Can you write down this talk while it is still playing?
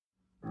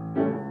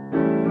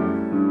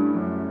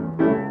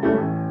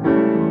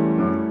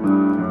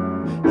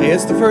Hey,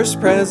 it's the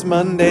First Pres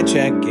Monday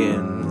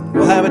check-in.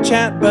 We'll have a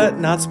chat but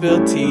not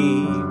spill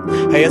tea.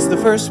 Hey, it's the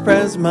First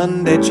Pres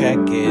Monday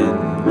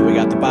check-in. We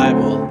got the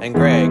Bible and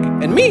Greg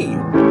and me.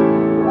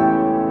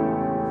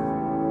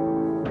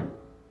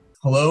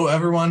 Hello,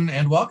 everyone,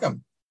 and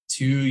welcome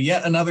to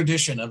yet another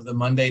edition of the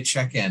Monday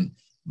check-in.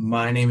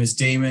 My name is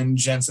Damon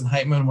Jensen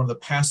Heitman, one of the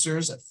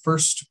pastors at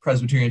First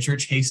Presbyterian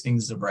Church,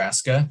 Hastings,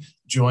 Nebraska,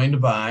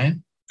 joined by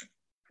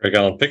Greg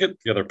Allen Pickett,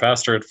 the other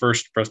pastor at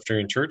First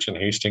Presbyterian Church in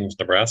Hastings,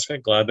 Nebraska.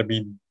 Glad to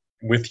be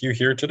with you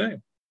here today.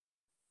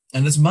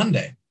 And it's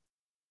Monday.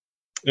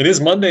 It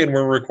is Monday, and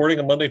we're recording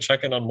a Monday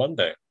check-in on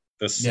Monday.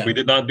 We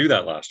did not do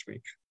that last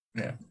week.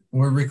 Yeah,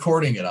 we're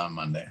recording it on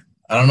Monday.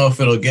 I don't know if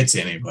it'll get to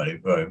anybody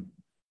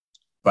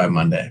by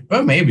Monday,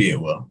 but maybe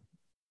it will.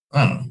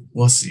 I don't know.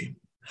 We'll see.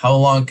 How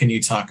long can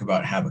you talk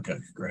about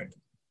Habakkuk, Greg?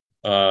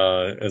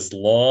 As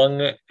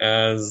long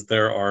as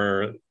there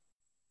are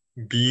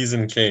B's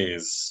and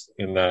K's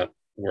in that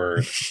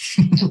word.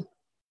 Yeah.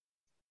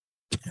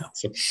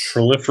 It's a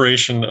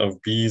proliferation of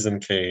B's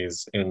and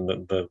K's in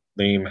the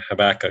name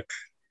Habakkuk.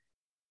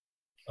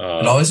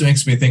 It always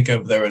makes me think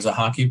of, there was a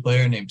hockey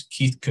player named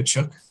Keith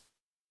Tkachuk,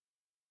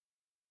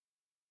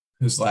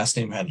 whose last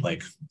name had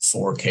like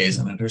 4 K's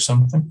in it or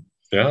something.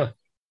 Yeah.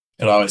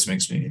 It always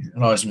makes me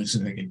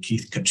think of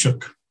Keith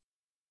Tkachuk.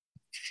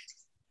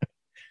 I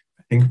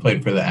think he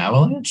played for the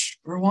Avalanche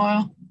for a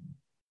while.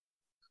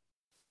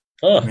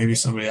 Maybe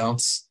somebody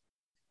else.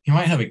 He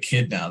might have a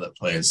kid now that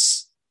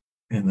plays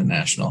in the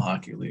National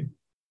Hockey League.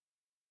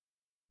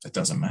 It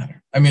doesn't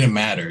matter. I mean, it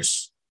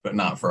matters, but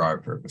not for our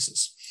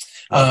purposes.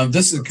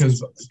 This is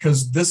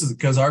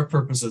because our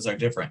purposes are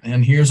different.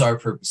 And here's our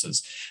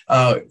purposes.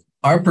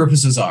 Our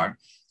purposes are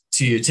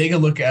to take a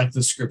look at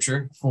the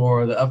scripture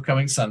for the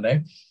upcoming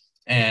Sunday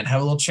and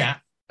have a little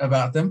chat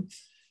about them.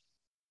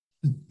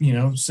 You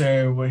know,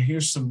 so well,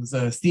 here's some of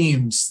the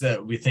themes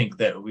that we think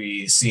that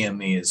we see in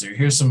these, or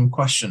here's some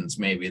questions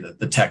maybe that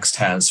the text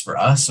has for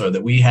us or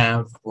that we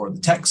have for the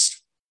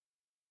text.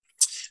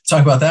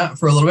 Talk about that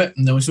for a little bit,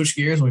 and then we switch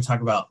gears and we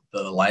talk about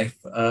the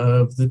life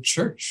of the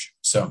church.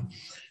 So,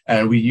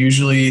 and we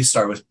usually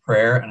start with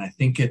prayer, and I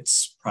think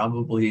it's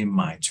probably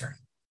my turn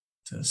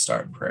to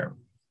start prayer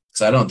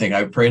because I don't think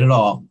I prayed at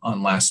all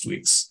on last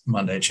week's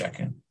Monday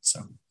check-in.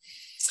 So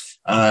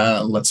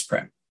let's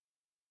pray.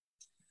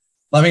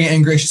 Loving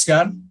and gracious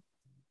God,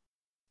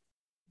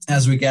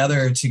 as we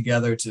gather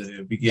together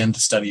to begin to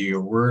study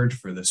your word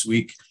for this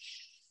week,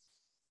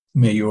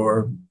 may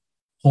your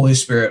Holy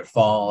Spirit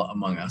fall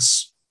among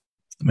us.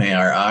 May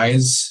our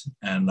eyes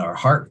and our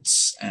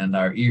hearts and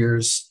our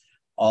ears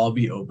all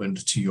be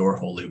opened to your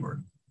holy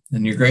word.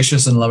 In your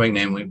gracious and loving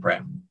name we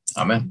pray.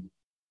 Amen.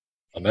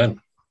 Amen.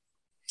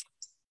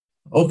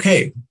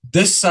 Okay,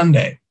 this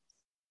Sunday,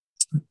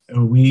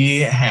 we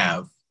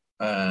have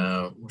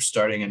we're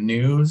starting a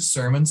new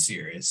sermon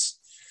series.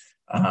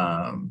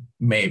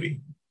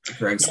 Maybe.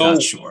 Greg's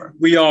not sure.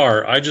 We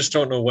are. I just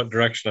don't know what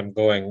direction I'm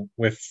going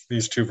with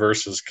these 2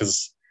 verses,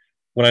 because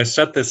when I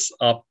set this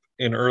up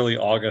in early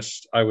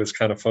August, I was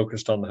kind of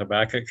focused on the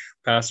Habakkuk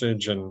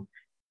passage, and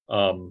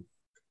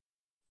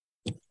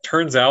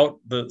turns out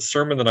the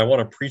sermon that I want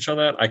to preach on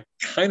that, I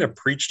kind of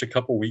preached a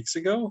couple weeks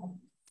ago.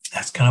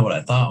 That's kind of what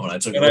I thought when I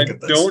took a look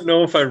at this. I don't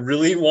know if I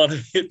really want to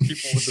hit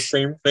people with the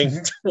same thing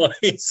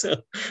twice.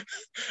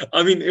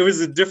 I mean, it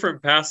was a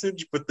different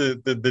passage, but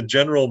the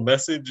general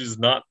message is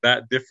not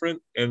that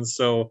different. And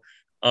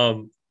then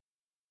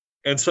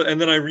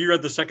I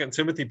reread the 2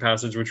 Timothy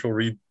passage, which we'll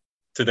read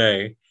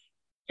today.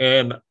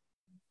 And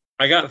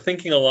I got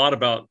thinking a lot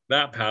about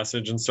that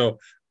passage. And so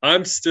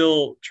I'm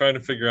still trying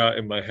to figure out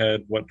in my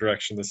head what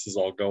direction this is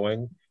all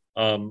going.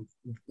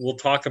 We'll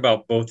talk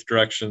about both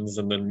directions,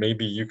 and then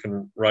maybe you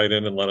can write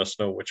in and let us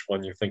know which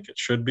one you think it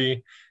should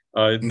be.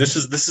 This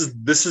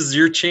is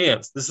your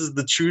chance. This is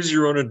the choose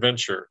your own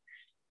adventure.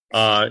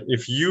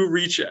 If you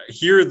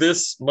hear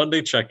this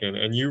Monday check-in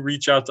and you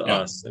reach out to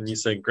us and you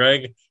say,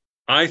 Greg,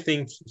 I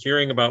think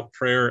hearing about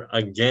prayer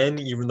again,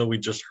 even though we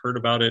just heard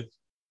about it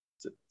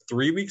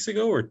 3 weeks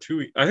ago or 2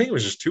 weeks, I think it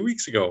was just 2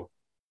 weeks ago.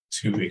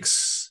 2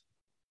 weeks.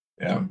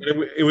 Yeah.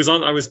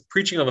 I was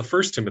preaching on the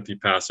 1 Timothy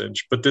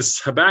passage, but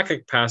this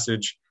Habakkuk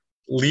passage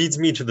leads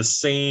me to the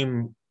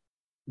same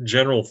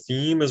general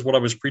theme as what I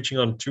was preaching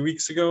on 2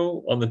 weeks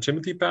ago on the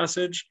Timothy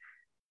passage.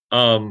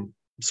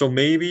 So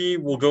maybe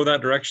we'll go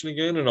that direction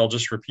again, and I'll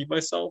just repeat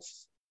myself,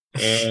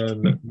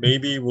 and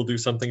maybe we'll do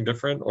something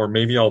different, or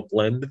maybe I'll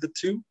blend the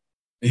 2.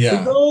 Yeah.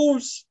 Who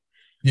knows?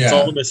 Yeah. It's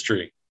all a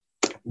mystery.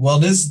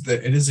 Well,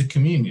 it is a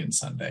communion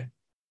Sunday.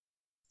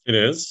 It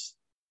is.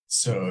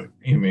 So,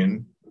 I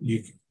mean,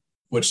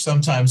 which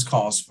sometimes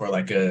calls for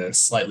like a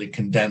slightly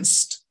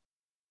condensed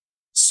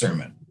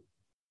sermon.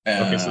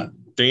 Okay, so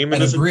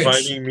Damon is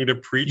inviting me to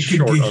preach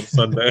short on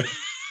Sunday.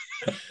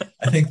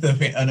 I think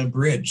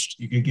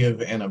you could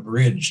give an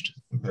abridged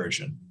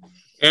version.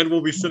 And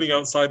we'll be sitting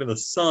outside in the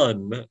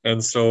sun,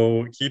 and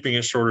so keeping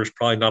it shorter is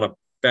probably not a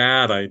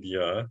bad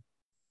idea.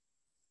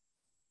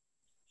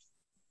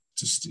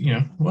 Just,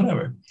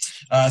 whatever.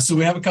 So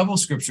we have a couple of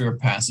scripture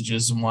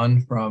passages,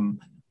 one from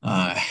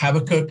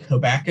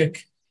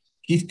Habakkuk,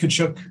 Heath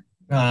Kachuk,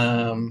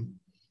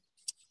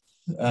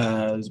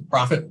 is a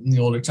prophet in the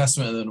Older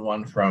Testament, and then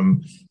one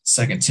from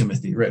Second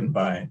Timothy, written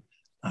by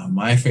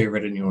my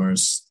favorite and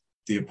yours,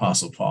 the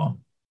Apostle Paul.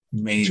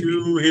 Maybe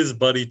to his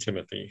buddy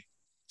Timothy.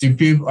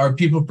 Are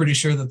people pretty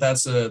sure that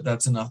that's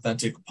an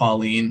authentic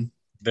Pauline?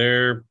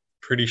 They're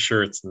pretty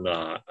sure it's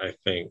not, I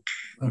think.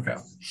 Okay.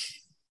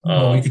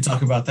 Well, we could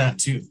talk about that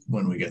too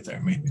when we get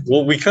there, maybe.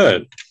 Well, we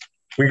could.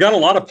 We got a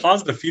lot of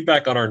positive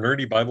feedback on our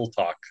nerdy Bible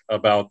talk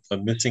about the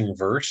missing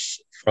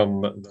verse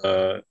from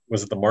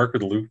was it the Mark or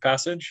the Luke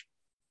passage?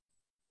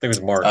 I think it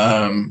was Mark.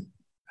 I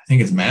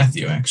think it's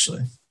Matthew,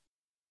 actually.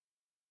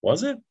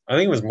 Was it? I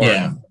think it was Mark.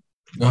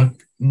 Yeah.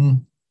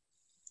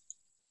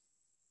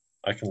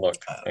 I can look.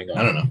 Hang on.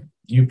 I don't know.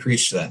 You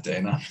preached that day,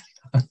 not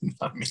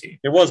me.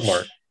 It was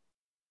Mark.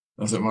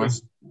 Was it Mark?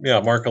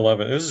 Mark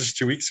 11. It was just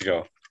 2 weeks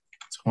ago.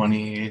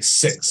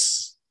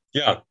 26.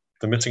 Yeah,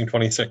 the missing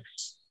 26.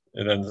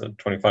 It ends at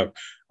 25.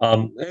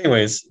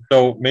 Anyways,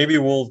 so maybe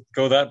we'll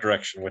go that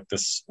direction with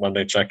this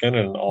Monday check-in,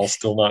 and I'll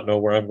still not know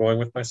where I'm going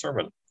with my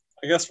sermon.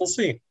 I guess we'll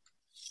see.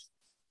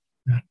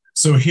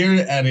 So here,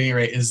 at any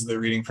rate, is the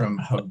reading from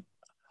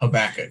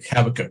Habakkuk.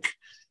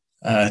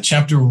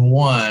 Chapter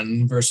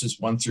 1, verses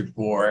 1 through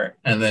 4,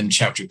 and then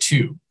chapter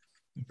 2,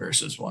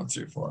 verses 1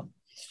 through 4.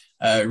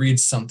 It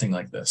reads something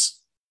like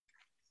this.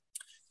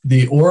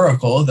 The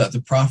oracle that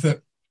the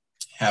prophet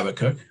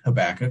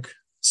Habakkuk,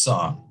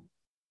 saw.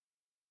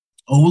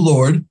 O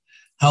Lord,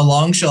 how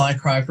long shall I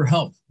cry for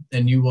help,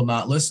 and you will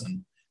not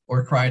listen,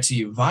 or cry to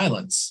you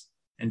violence,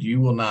 and you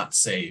will not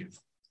save?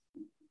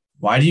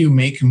 Why do you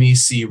make me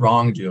see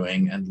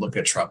wrongdoing and look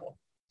at trouble?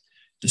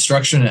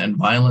 Destruction and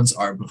violence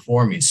are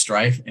before me,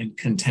 strife and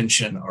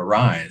contention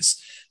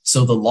arise.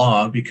 So the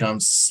law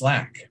becomes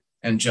slack,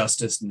 and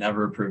justice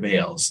never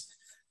prevails.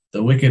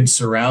 The wicked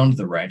surround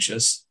the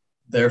righteous,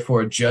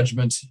 therefore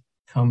judgment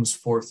comes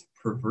forth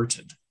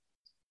perverted.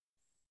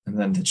 And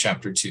then to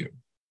chapter 2.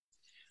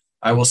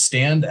 I will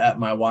stand at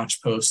my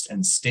watchpost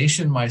and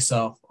station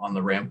myself on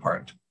the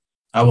rampart.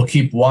 I will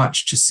keep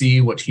watch to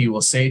see what he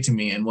will say to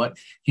me and what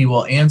he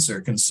will answer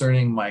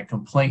concerning my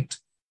complaint.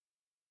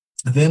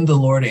 Then the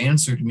Lord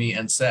answered me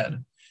and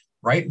said,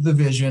 write the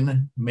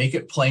vision, make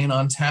it plain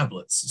on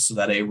tablets, so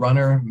that a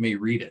runner may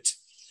read it.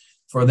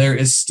 For there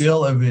is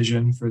still a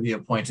vision for the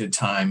appointed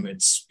time.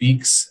 It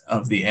speaks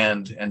of the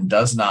end and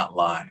does not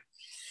lie.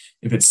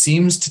 If it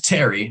seems to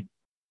tarry,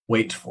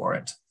 wait for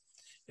it.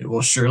 It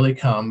will surely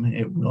come,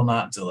 it will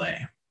not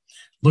delay.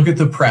 Look at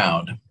the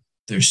proud.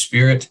 Their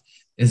spirit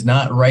is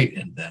not right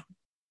in them,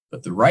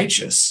 but the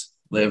righteous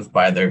live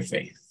by their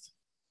faith.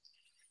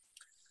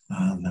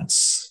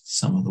 That's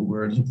some of the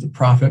words of the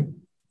prophet.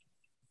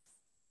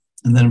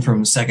 And then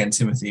from 2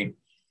 Timothy,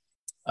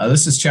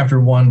 this is chapter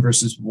 1,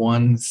 verses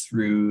 1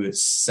 through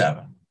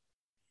 7.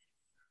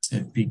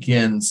 It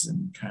begins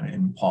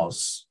in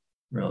Paul's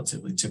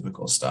relatively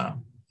typical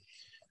style.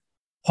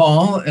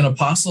 Paul, an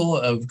apostle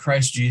of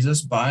Christ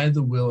Jesus by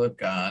the will of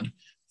God,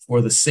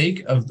 for the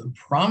sake of the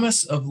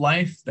promise of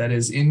life that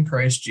is in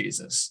Christ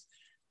Jesus,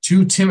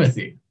 to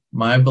Timothy,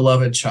 my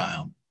beloved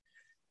child,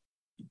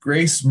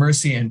 grace,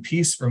 mercy, and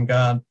peace from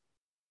God,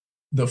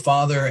 the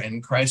Father,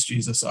 and Christ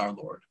Jesus our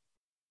Lord.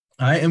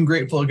 I am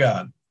grateful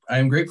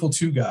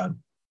to God,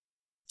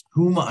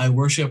 whom I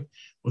worship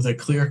with a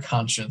clear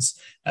conscience,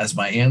 as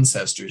my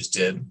ancestors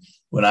did,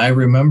 when I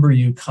remember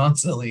you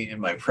constantly in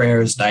my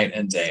prayers night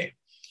and day.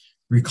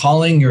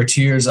 Recalling your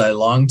tears, I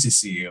long to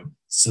see you,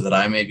 so that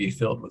I may be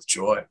filled with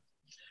joy.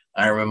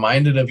 I am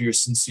reminded of your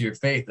sincere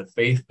faith, a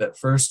faith that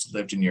first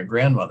lived in your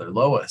grandmother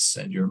Lois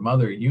and your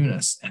mother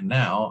Eunice, and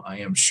now, I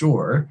am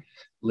sure,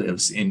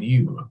 lives in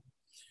you.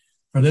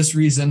 For this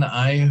reason,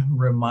 I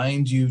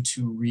remind you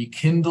to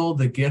rekindle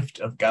the gift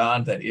of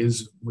God that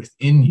is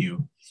within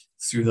you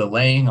through the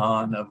laying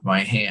on of my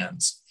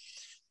hands.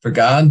 For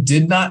God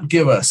did not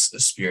give us a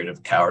spirit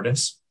of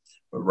cowardice,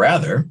 but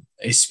rather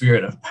a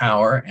spirit of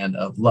power and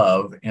of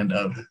love and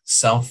of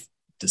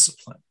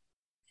self-discipline.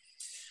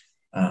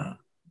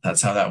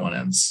 That's how that one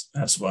ends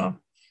as well.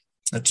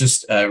 It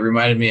just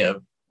reminded me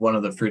of one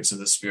of the fruits of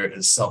the Spirit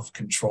is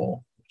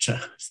self-control, which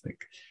I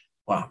think,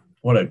 wow,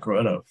 what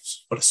a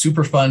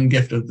super fun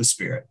gift of the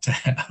Spirit to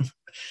have.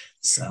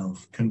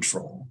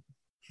 Self-control.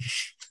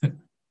 At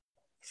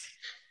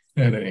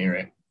any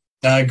rate.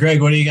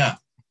 Greg, what do you got?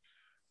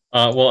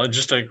 Well,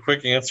 just a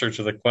quick answer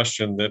to the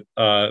question that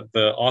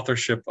the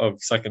authorship of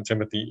 2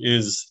 Timothy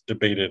is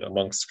debated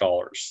amongst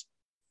scholars.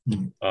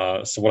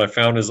 So what I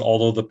found is,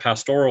 although the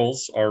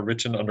pastorals are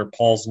written under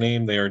Paul's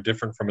name, they are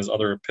different from his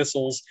other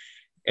epistles.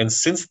 And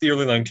since the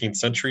early 19th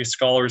century,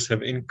 scholars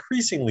have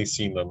increasingly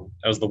seen them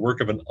as the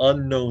work of an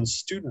unknown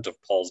student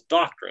of Paul's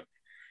doctrine,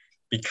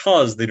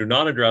 because they do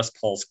not address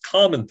Paul's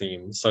common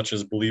themes, such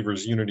as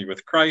believers' unity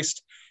with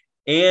Christ,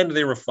 and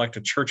they reflect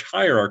a church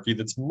hierarchy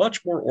that's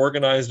much more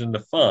organized and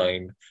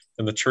defined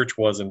than the church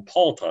was in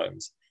Paul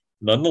times.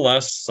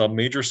 Nonetheless, some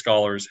major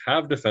scholars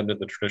have defended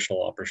the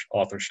traditional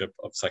authorship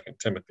of 2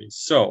 Timothy.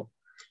 So,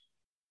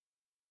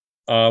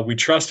 we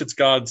trust it's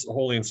God's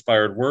holy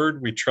inspired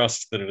word. We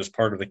trust that it is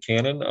part of the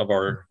canon of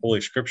our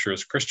Holy Scripture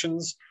as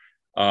Christians.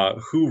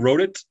 Who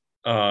wrote it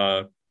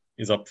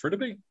is up for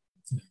debate.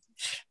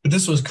 But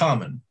this was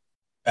common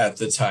at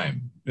the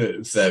time,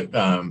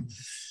 that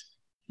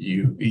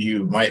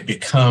you might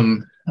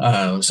become,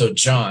 so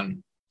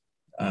John,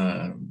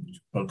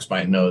 folks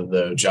might know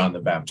the John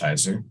the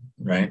Baptizer,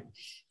 right?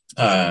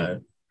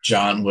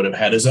 John would have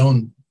had his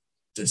own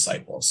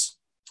disciples,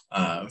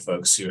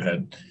 folks who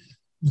had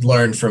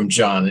learned from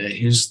John.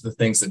 Here's the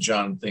things that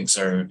John thinks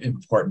are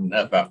important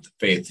about the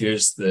faith.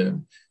 Here's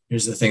the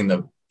thing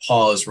that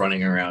Paul is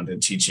running around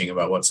and teaching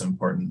about what's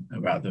important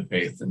about the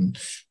faith. And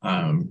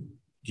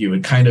you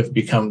would kind of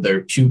become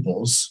their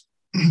pupils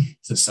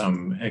to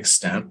some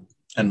extent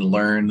and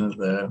learn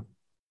the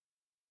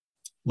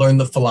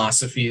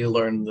philosophy,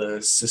 learn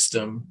the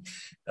system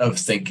of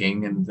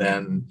thinking, and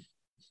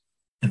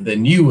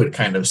then you would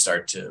kind of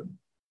start to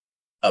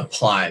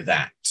apply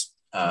that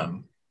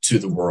to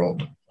the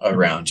world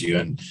around you,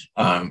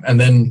 and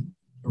then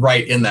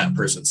write in that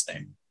person's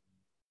name.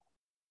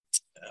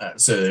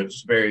 So it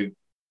was very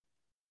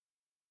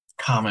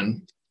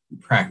common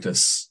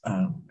practice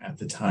at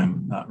the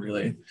time, not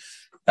really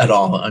at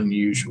all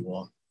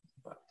unusual.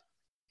 But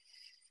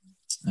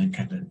I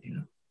kind of,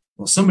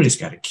 well, somebody's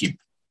got to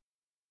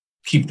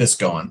keep this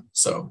going.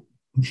 So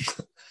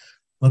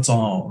let's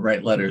all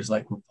write letters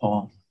like with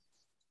Paul.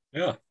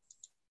 Yeah.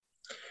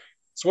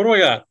 So what do I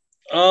got?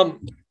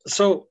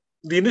 So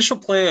the initial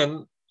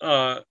plan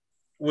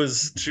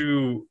was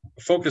to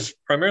focus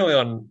primarily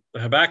on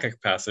the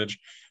Habakkuk passage,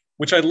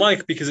 which I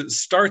like because it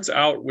starts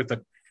out with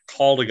a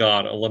call to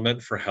God, a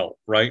lament for help,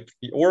 right?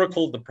 The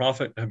oracle the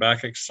prophet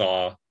Habakkuk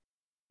saw,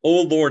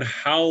 "O Lord,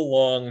 how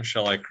long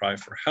shall I cry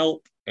for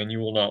help, and you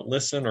will not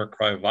listen, or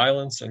cry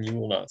violence, and you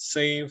will not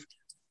save?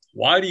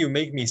 Why do you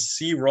make me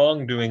see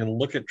wrongdoing and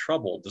look at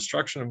trouble?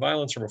 Destruction and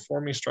violence are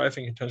before me, strife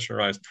and contention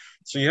arise."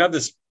 So you have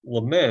this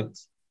lament,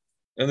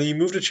 and then you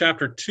move to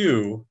chapter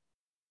 2,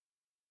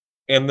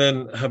 and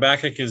then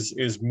Habakkuk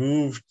is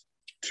moved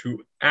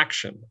to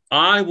action.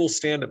 "I will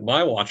stand at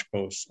my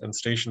watchposts and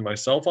station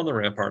myself on the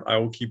rampart. I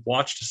will keep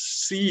watch to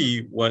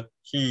see what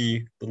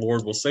he, the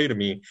Lord, will say to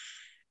me,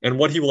 and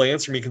what he will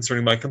answer me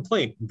concerning my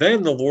complaint."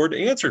 Then the Lord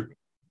answered me,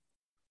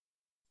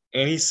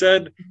 and he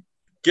said,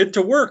 "Get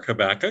to work,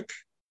 Habakkuk."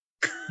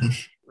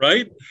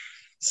 Right?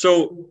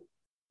 So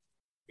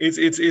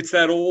it's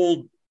that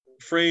old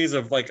phrase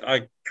of, like,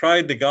 I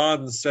cried to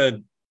God and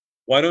said,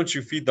 "Why don't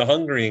you feed the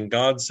hungry?" And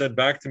God said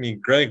back to me,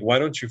 "Greg, why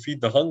don't you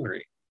feed the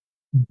hungry?"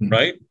 Mm-hmm.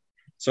 Right?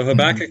 So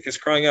Habakkuk is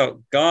crying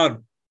out,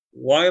 "God,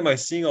 why am I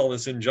seeing all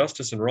this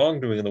injustice and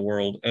wrongdoing in the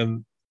world?"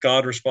 And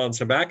God responds,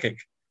 "Habakkuk,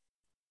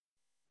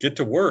 get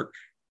to work.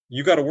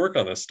 You got to work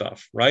on this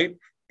stuff," right?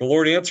 "The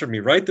Lord answered me,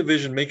 write the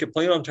vision, make it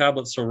plain on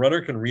tablets so a runner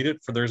can read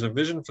it, for there's a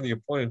vision for the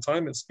appointed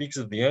time. It speaks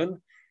of the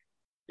end.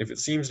 If it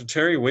seems to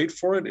tarry, wait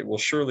for it. It will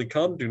surely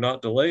come. Do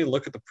not delay.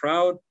 Look at the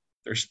proud.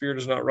 Their spirit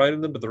is not right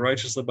in them, but the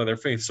righteous live by their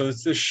faith." So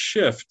it's this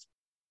shift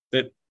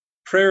that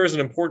prayer is an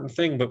important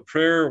thing, but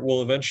prayer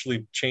will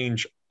eventually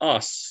change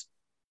us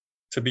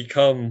to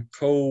become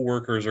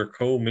co-workers or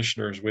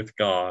co-missioners with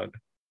God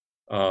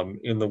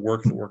in the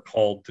work that we're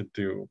called to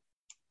do.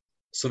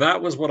 So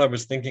that was what I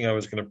was thinking I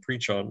was going to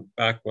preach on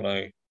back when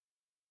I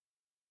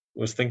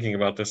was thinking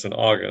about this in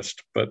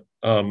August. But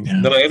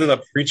then I ended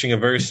up preaching a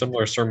very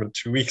similar sermon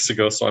 2 weeks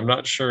ago, so I'm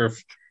not sure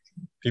if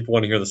people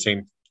want to hear the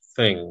same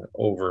thing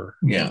over.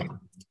 Yeah.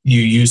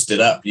 You used it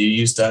up. You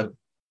used that.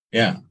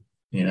 Yeah.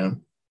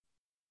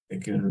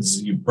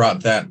 Because you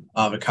brought that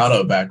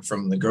avocado back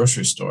from the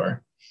grocery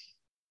store,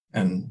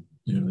 and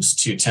it was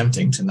too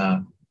tempting to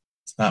not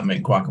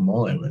make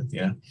guacamole with.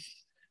 Yeah.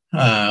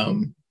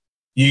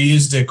 You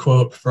used a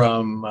quote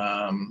from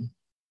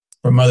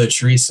Mother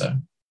Teresa.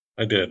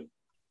 I did.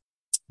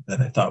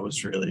 That I thought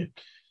was really,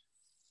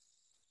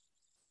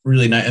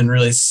 really nice and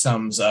really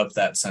sums up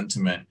that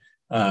sentiment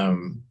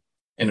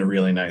in a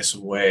really nice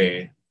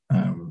way.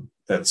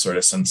 That sort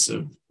of sense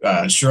of,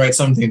 she writes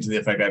something to the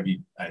effect,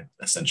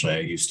 I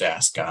used to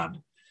ask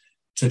God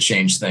to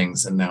change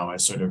things, and now I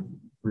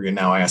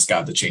ask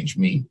God to change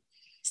me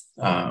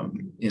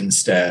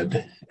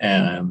instead.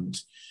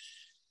 And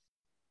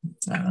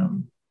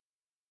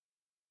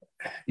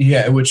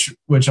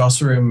which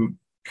also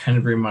kind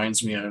of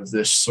reminds me of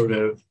this sort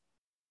of,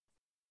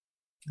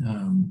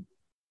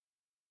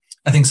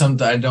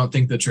 I don't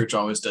think the church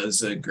always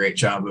does a great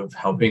job of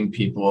helping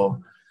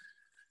people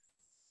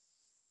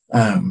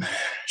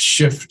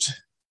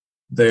shift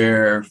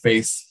their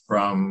faith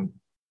from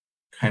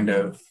kind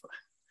of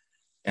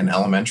an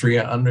elementary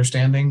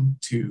understanding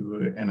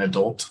to an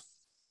adult,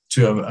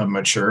 to a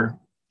mature,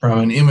 from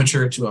an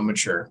immature to a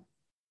mature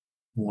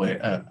way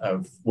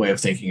of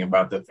thinking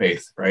about the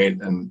faith, right?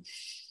 And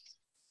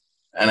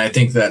I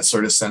think that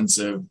sort of sense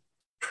of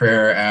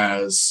prayer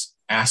as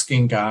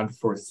asking God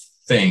for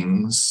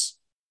things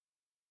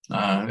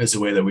is a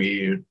way that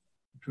we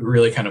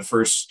really kind of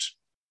first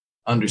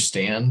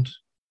understand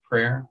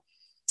prayer.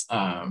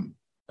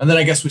 And then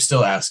I guess we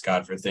still ask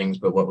God for things,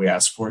 but what we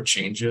ask for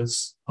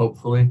changes,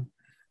 hopefully,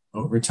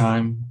 over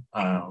time.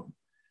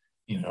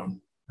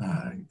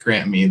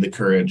 Grant me the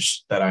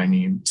courage that I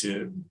need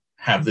to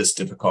have this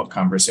difficult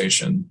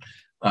conversation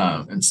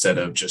instead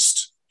of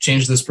just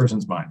change this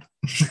person's mind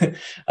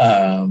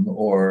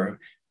or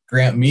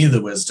grant me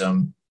the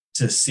wisdom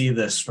to see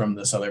this from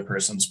this other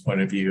person's point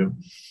of view,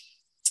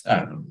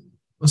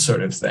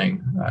 sort of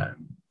thing.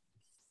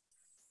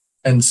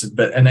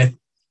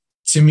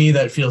 To me,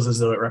 that feels as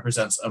though it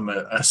represents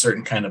a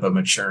certain kind of a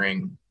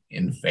maturing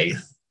in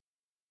faith.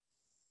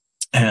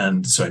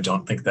 And so I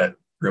don't think that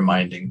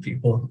reminding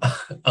people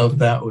of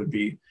that would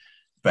be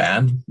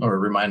bad, or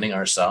reminding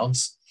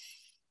ourselves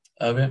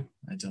of it.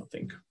 I don't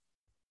think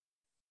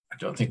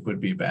would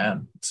be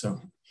bad.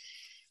 So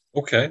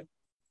Okay.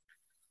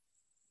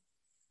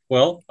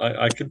 Well,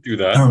 I could do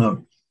that. I don't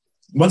know.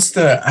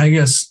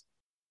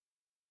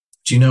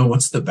 Do you know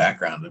what's the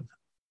background of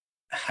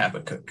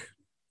Habakkuk?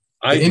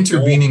 The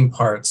intervening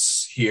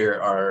parts here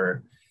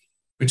are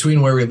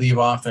between where we leave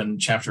off in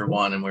chapter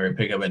 1 and where we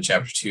pick up in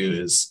chapter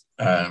 2 is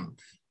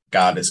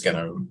God's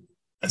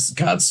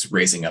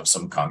raising up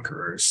some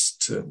conquerors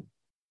to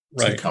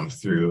come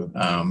through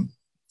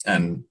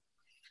and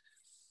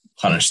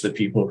punish the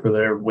people for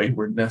their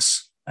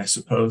waywardness, I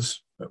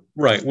suppose.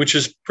 Right, which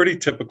is pretty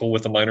typical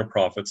with the minor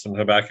prophets, and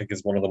Habakkuk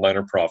is one of the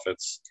minor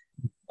prophets.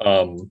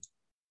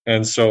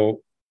 And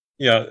so,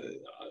 yeah,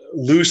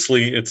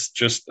 loosely, it's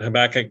just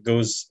Habakkuk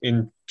goes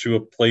into a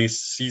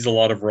place, sees a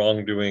lot of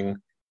wrongdoing,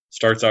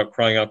 starts out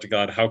crying out to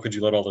God, how could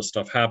you let all this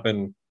stuff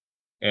happen?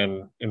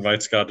 And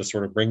invites God to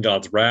sort of bring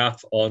God's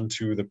wrath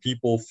onto the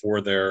people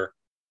for their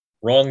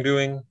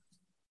wrongdoing,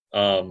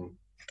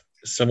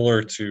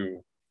 similar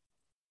to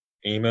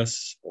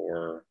Amos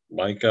or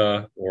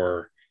Micah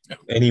or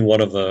any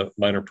one of the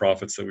minor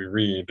prophets that we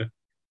read,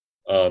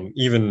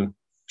 even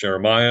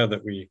Jeremiah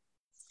that we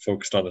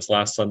focused on this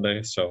last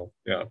Sunday. So,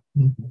 yeah,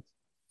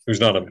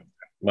 who's not a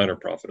minor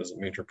prophet is a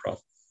major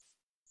prophet.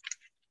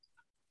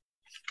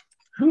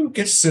 Who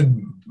gets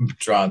to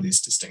draw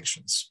these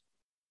distinctions?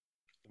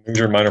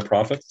 Major and minor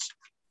prophets?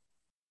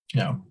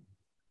 Yeah.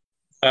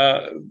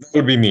 That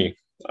would be me.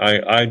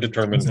 I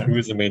determine who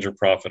is a major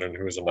prophet and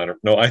who is a minor.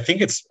 No, I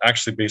think it's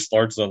actually based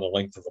largely on the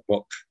length of the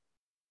book,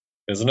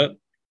 isn't it?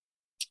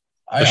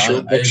 The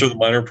short books are the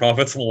minor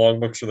prophets and the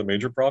long books are the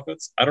major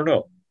prophets? I don't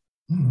know.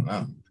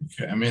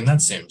 Okay. I mean,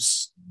 that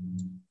seems,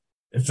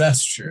 if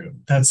that's true,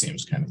 that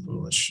seems kind of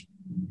foolish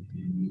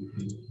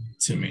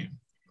to me.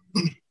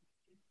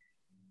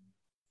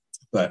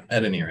 But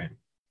at any rate.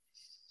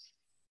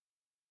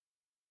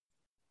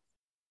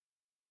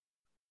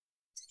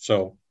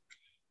 So,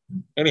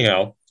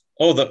 anyhow,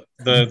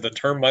 the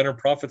term minor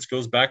prophets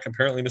goes back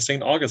apparently to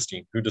St.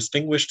 Augustine, who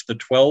distinguished the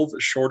 12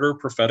 shorter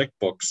prophetic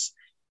books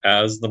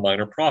as the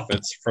minor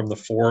prophets from the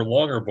 4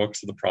 longer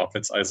books of the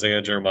prophets,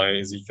 Isaiah, Jeremiah,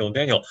 Ezekiel, and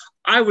Daniel.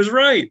 I was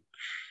right.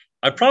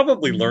 I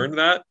probably learned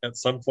that at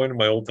some point in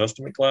my Old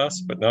Testament class,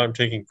 but now I'm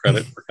taking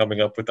credit for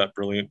coming up with that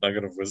brilliant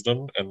nugget of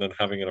wisdom and then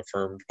having it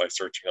affirmed by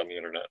searching on the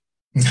internet.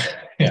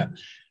 Yeah.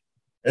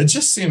 It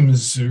just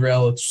seems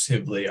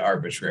relatively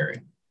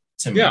arbitrary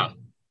to me. Yeah.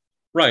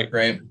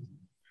 Right.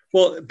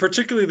 Well,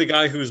 particularly the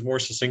guy who's more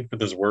succinct with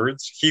his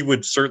words, he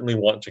would certainly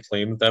want to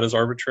claim that is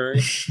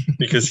arbitrary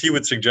because he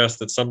would suggest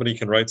that somebody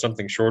can write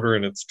something shorter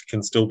and it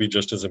can still be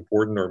just as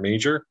important or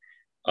major.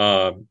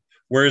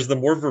 Whereas the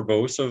more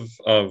verbose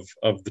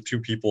of the two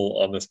people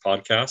on this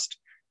podcast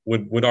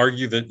would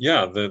argue that,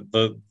 yeah,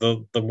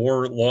 the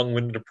more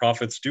long-winded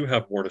prophets do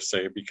have more to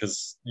say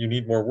because you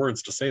need more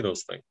words to say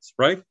those things,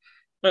 right?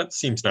 That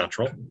seems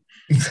natural.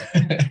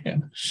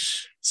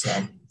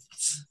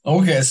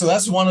 Okay, so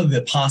that's one of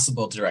the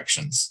possible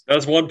directions.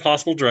 That's one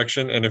possible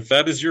direction, and if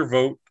that is your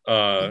vote,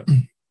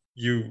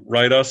 you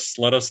write us,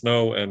 let us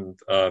know, and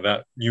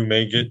that you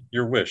may get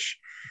your wish.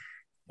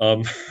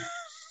 The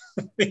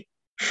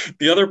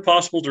other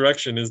possible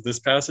direction is this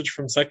passage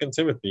from 2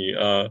 Timothy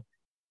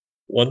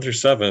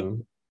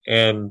 1-7,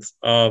 and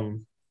I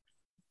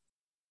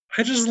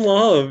just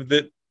love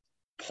that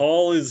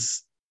Paul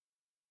is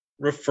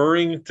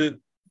referring to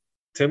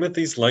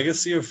Timothy's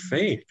legacy of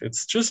faith.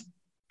 It's just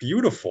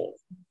beautiful.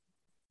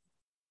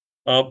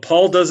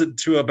 Paul does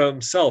it about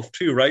himself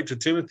too, right? To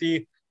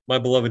Timothy, my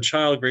beloved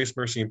child, grace,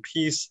 mercy, and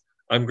peace.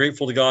 I'm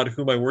grateful to God,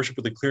 whom I worship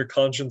with a clear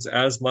conscience,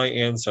 as my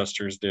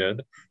ancestors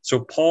did. So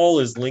Paul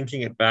is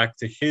linking it back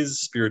to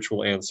his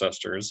spiritual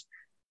ancestors.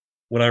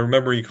 When I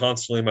remember you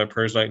constantly in my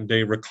prayers night and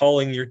day,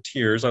 recalling your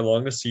tears, I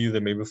long to see you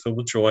that may be filled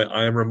with joy.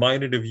 I am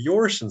reminded of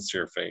your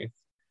sincere faith,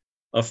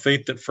 a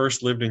faith that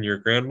first lived in your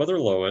grandmother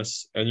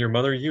Lois and your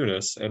mother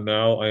Eunice, and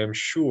now I am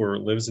sure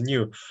lives in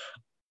you.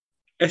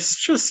 It's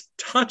just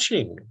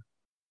touching.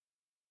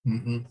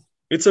 Mm-hmm.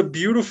 It's a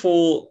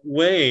beautiful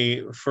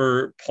way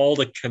for Paul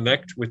to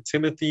connect with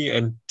Timothy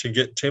and to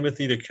get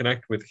Timothy to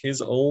connect with his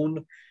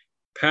own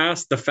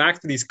past. The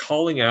fact that he's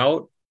calling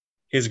out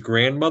his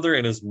grandmother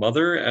and his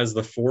mother as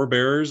the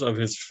forebearers of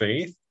his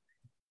faith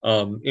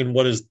in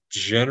what is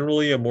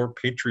generally a more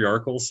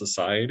patriarchal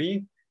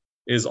society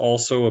is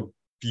also a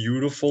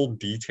beautiful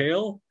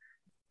detail.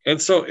 And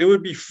so it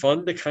would be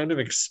fun to kind of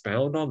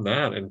expound on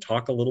that and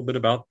talk a little bit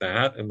about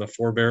that and the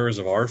forebearers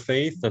of our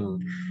faith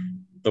and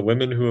the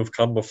women who have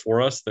come before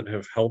us that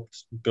have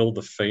helped build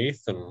the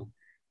faith and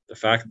the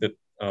fact that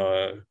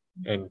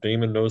and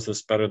Damon knows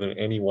this better than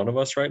any one of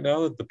us right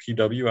now, that the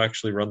PW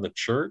actually run the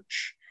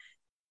church.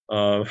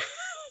 Run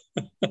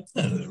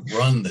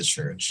the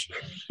church.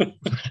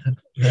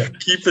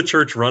 Keep the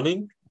church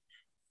running.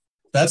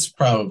 That's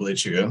probably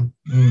true.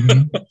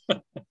 Mm-hmm.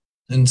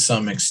 In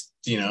some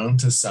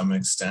to some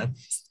extent.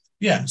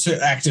 Yeah. So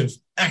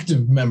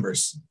active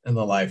members in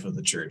the life of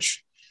the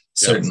church.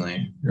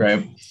 Certainly.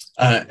 Yes.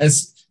 Right.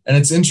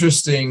 It's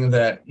interesting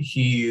that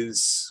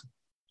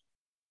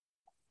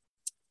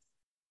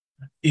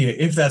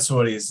if that's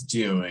what he's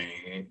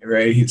doing,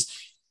 right?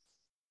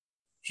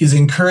 He's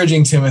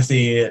encouraging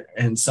Timothy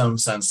in some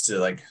sense to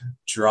like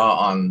draw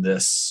on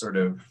this sort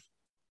of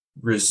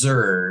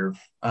reserve,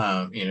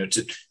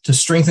 to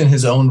strengthen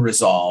his own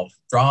resolve,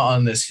 draw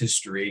on this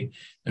history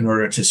in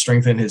order to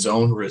strengthen his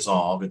own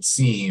resolve, it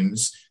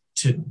seems,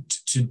 to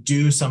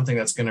do something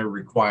that's going to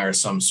require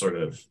some sort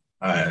of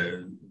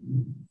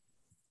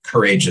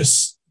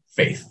courageous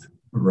faith,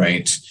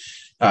 right?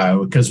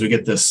 Because we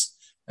get this,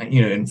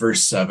 in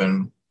verse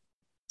 7,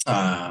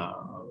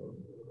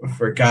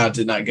 for God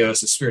did not give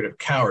us a spirit of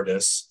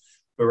cowardice,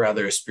 but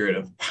rather a spirit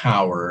of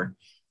power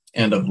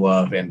and of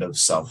love and of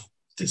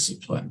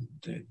self-discipline.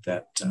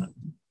 That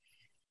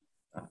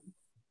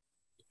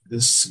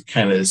this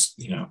kind of is,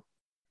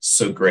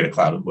 so great a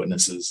cloud of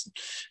witnesses,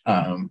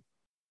 and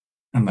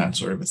that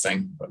sort of a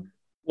thing. But,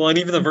 well, and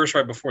even the verse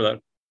right before that,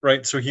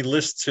 right? So he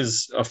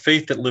lists a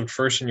faith that lived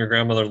first in your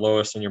grandmother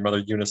Lois and your mother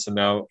Eunice, and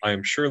now I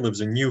am sure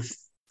lives in you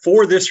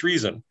for this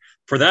reason.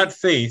 For that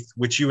faith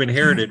which you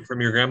inherited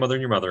from your grandmother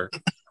and your mother,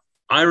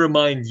 I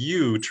remind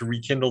you to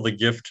rekindle the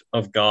gift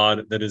of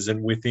God that is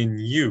within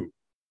you.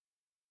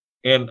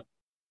 And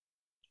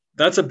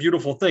that's a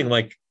beautiful thing.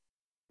 Like,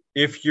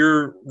 if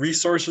your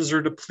resources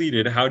are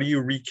depleted, how do you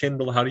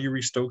rekindle? How do you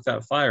restoke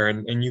that fire?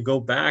 And you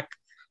go back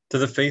to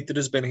the faith that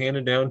has been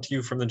handed down to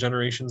you from the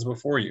generations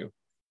before you.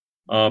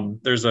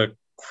 There's a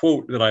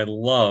quote that I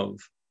love.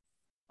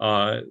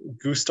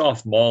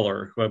 Gustav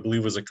Mahler, who I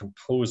believe was a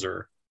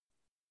composer,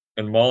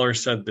 and Mahler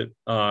said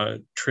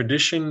that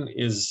tradition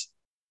is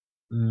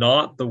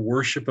not the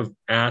worship of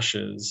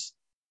ashes,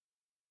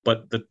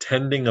 but the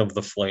tending of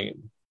the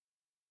flame.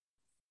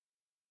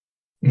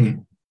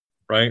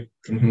 Right?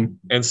 Mm-hmm.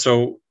 And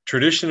so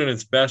tradition at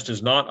its best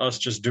is not us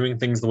just doing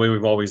things the way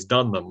we've always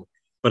done them,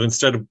 but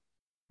instead of,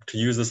 to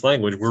use this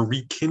language, we're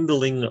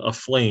rekindling a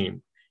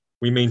flame.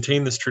 We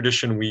maintain this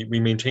tradition. We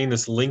maintain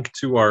this link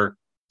to our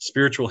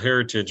spiritual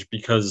heritage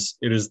because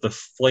it is the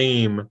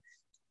flame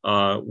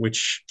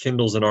which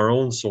kindles in our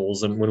own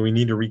souls. And when we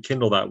need to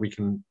rekindle that, we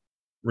can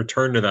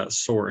return to that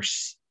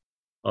source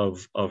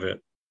of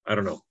it. I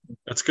don't know.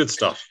 That's good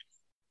stuff.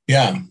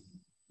 Yeah.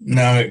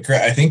 No,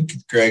 I think,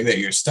 Greg, that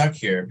you're stuck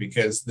here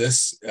because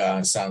this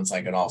sounds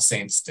like an All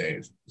Saints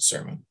Day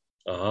sermon.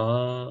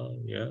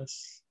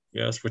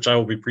 Yes, which I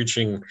will be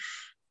preaching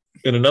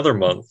in another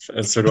month.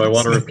 And so do I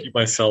want to repeat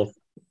myself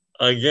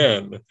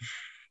again?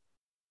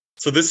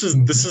 So this is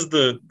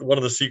one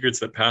of the secrets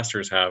that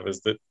pastors have,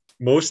 is that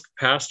most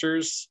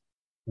pastors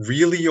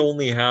really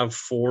only have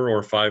 4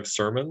 or 5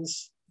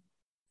 sermons.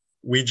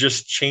 We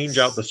just change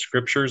out the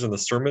scriptures and the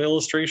sermon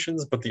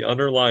illustrations, but the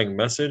underlying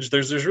message,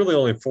 there's really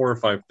only 4 or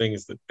 5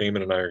 things that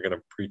Damon and I are going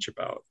to preach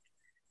about.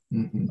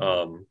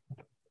 Mm-hmm.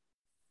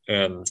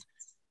 And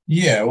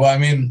yeah, well, I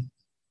mean,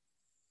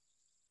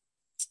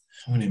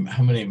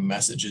 how many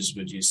messages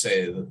would you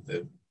say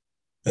that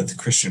the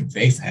Christian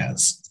faith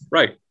has?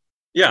 Right.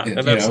 Yeah, and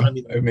that's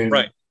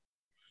right.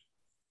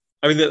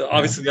 I mean,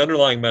 obviously, the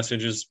underlying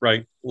message is,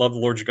 right, love the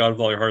Lord your God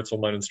with all your heart, soul,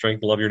 mind, and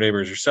strength, and love your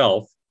neighbor as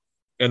yourself.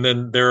 And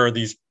then there are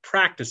these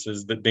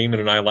practices that Damon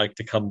and I like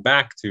to come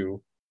back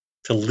to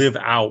live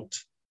out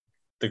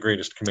the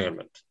greatest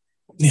commandment.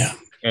 Yeah.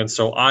 And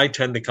so I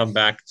tend to come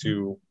back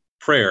to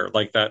prayer,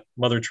 like that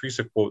Mother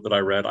Teresa quote that I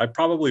read. I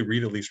probably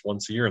read at least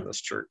once a year in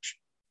this church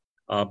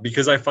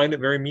because I find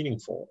it very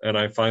meaningful. And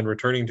I find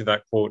returning to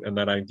that quote and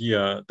that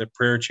idea that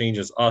prayer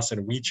changes us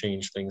and we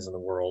change things in the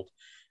world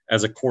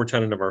as a core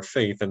tenet of our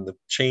faith. And the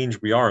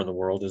change we are in the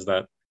world is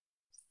that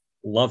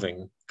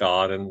loving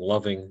God and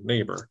loving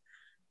neighbor.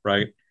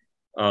 Right.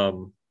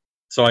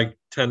 So I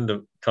tend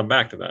to come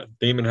back to that.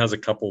 Damon has a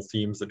couple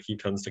themes that he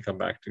tends to come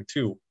back to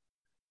too,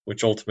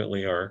 which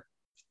ultimately are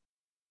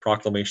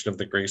proclamation of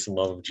the grace and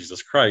love of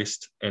Jesus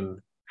Christ and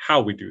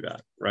how we do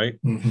that. Right.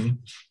 Mm-hmm.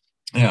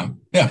 Yeah.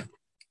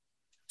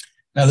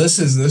 Now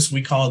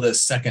we call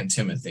this 2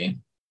 Timothy.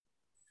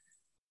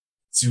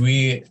 Do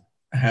we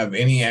have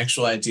any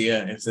actual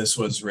idea if this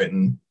was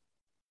written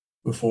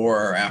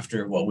before or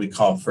after what we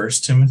call 1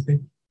 Timothy?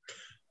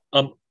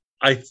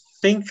 I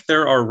think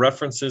there are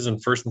references in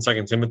 1 and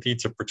 2 Timothy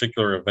to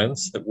particular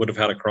events that would have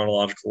had a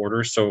chronological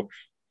order. So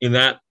in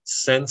that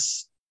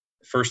sense,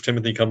 1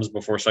 Timothy comes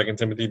before 2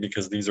 Timothy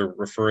because these are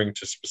referring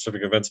to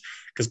specific events.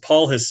 Because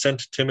Paul has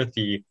sent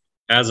Timothy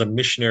as a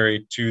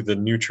missionary to the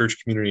new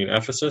church community in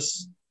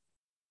Ephesus.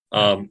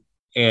 And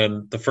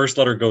the first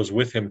letter goes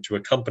with him to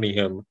accompany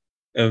him.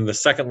 And the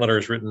second letter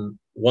is written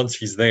once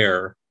he's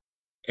there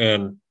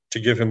and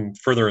to give him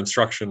further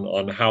instruction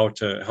on how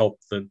to help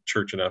the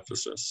church in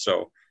Ephesus.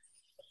 So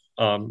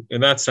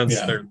In that sense,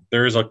 Yeah.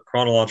 there is a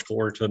chronological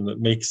order to them that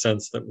makes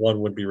sense that one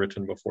would be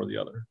written before the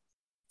other.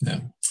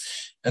 Yeah.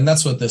 And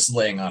that's what this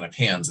laying on of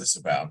hands is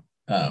about,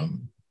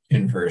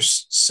 in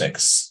verse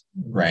 6,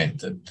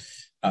 right?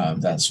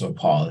 That's what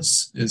Paul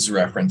is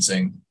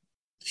referencing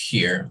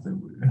here.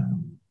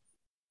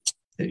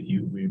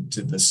 We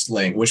did this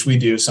laying, which we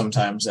do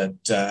sometimes at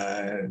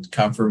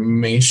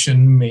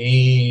confirmation,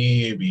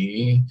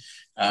 maybe.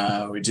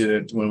 We did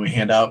it when we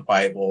hand out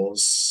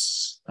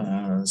Bibles.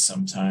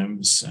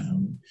 Sometimes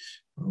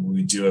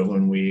we do it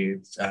when we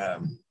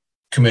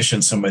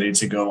commission somebody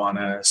to go on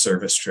a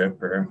service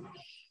trip or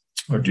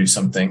do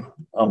something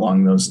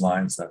along those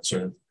lines, that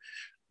sort of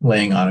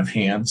laying on of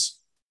hands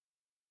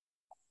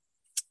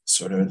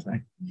sort of a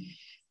thing.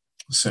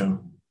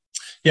 So,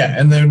 yeah,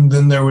 and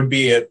then there would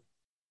be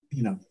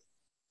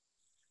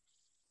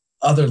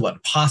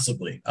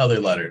possibly other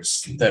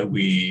letters that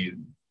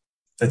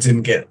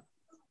didn't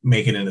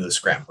make it into the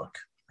scrapbook,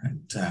 right?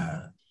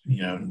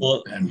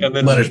 And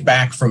then letters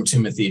back from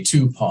Timothy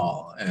to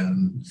Paul,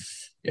 and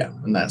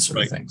that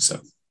sort of thing. So,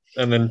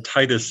 and then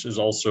Titus is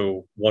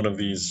also one of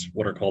these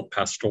what are called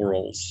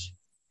pastorals.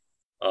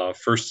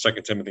 First,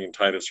 Second Timothy, and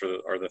Titus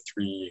are the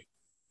three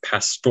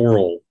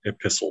pastoral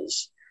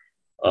epistles.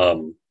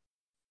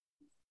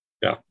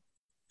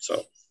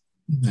 So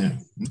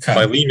okay.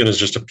 Philemon is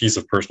just a piece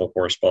of personal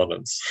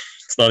correspondence.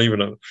 It's not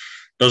even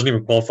doesn't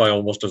even qualify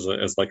almost as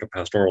like a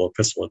pastoral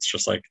epistle. It's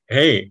just like,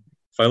 hey,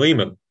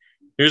 Philemon,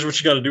 here's what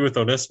you got to do with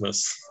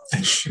Onesimus.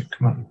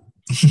 Come on.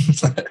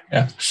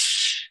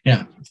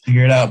 yeah,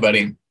 figure it out,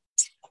 buddy.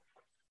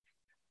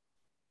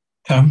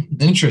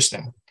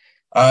 Interesting.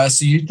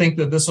 So you think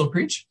that this will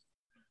preach?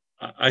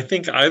 I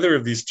think either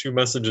of these two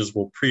messages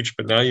will preach,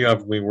 but now you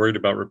have me worried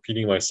about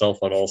repeating myself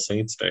on All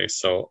Saints Day.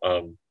 So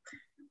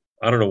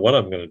I don't know what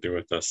I'm going to do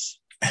with this.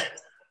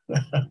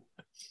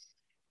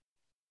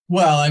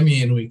 Well, I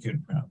mean, we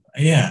could probably,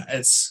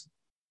 it's,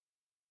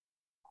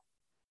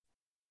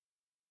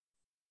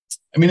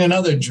 I mean,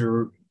 another,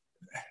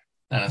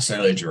 not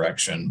necessarily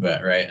direction,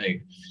 but right,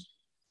 like,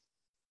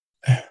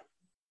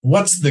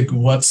 what's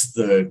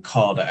the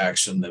call to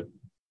action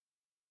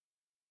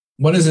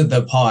what is it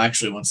that Paul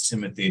actually wants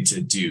Timothy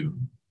to do,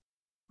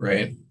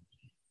 right?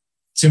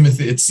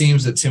 It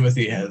seems that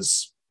Timothy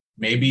has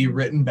maybe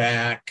written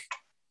back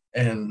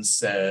and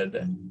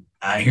said,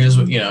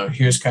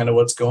 here's kind of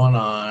what's going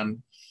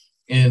on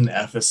in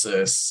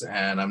Ephesus,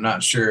 and I'm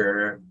not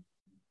sure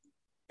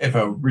if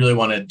I really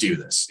want to do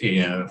this.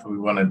 If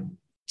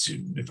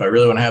I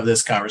really want to have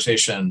this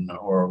conversation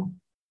or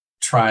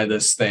try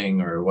this thing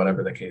or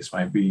whatever the case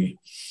might be.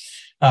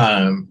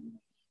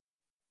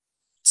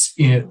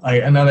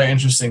 Like another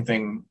interesting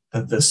thing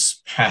that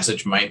this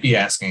passage might be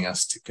asking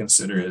us to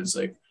consider is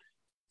like,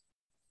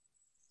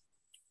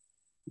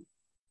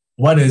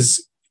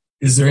 is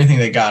there anything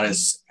that God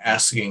is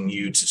asking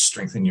you to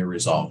strengthen your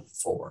resolve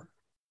for?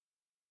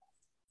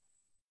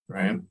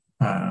 Right?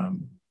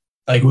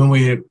 Like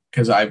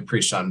because I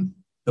preached on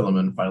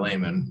Philemon and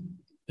Philemon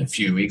a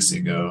few weeks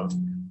ago.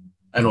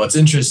 And what's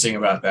interesting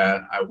about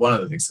that, one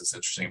of the things that's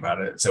interesting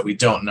about it is that we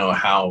don't know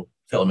how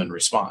Philemon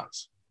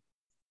responds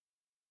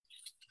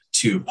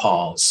to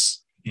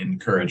Paul's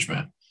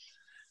encouragement.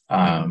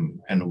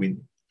 And I'm going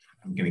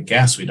to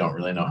guess we don't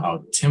really know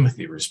how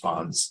Timothy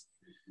responds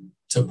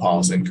to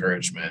Paul's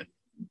encouragement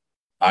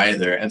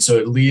either. And so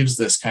it leaves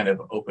this kind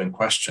of open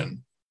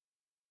question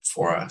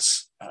for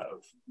us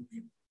of,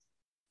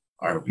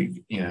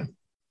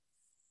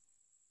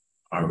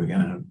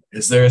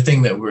 is there a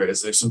thing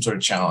is there some sort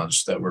of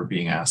challenge that we're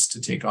being asked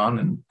to take on?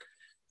 And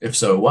if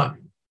so, what?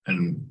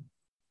 And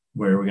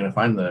where are we going to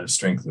find the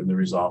strength and the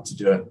resolve to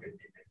do it?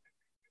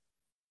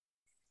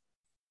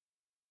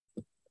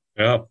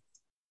 Yeah.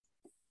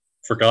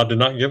 For God did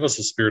not give us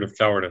a spirit of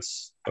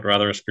cowardice, but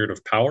rather a spirit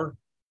of power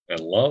and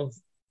love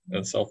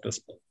and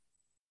self-discipline.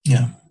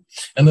 Yeah.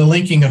 And the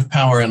linking of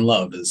power and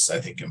love is, I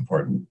think,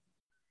 important.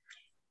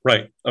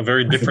 Right. A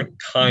very different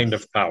kind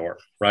of power,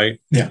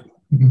 right? Yeah.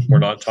 We're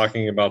not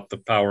talking about the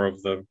power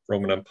of the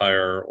Roman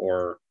Empire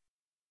or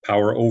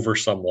power over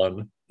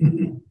someone,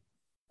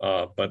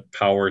 but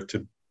power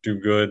to do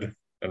good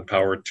and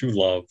power to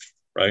love,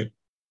 right?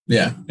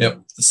 Yeah.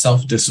 Yep. The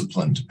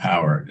self-disciplined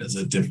power is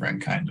a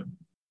different kind of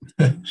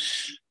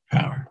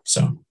power.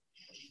 So,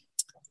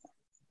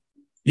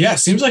 yeah,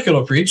 seems like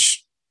it'll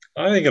preach.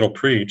 I think it'll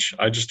preach.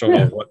 I just don't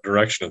know what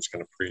direction it's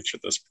going to preach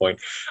at this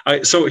point.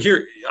 So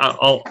here,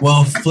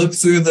 I'll flip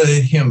through the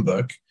hymn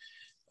book,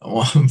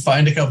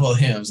 find a couple of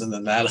hymns, and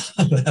then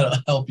that'll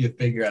help you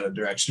figure out a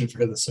direction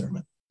for the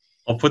sermon.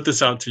 I'll put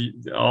this out to you.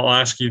 I'll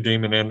ask you,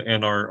 Damon,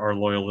 and our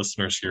loyal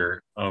listeners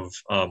here.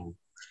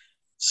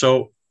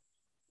 So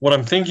what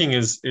I'm thinking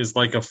is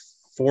like a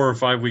 4 or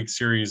 5 week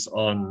series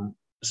on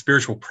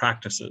spiritual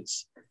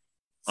practices,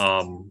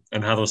 and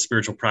how those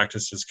spiritual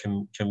practices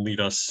can lead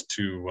us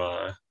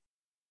to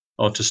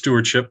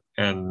stewardship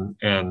and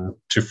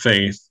to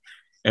faith.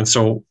 And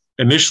so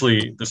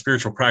initially, the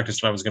spiritual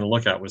practice that I was going to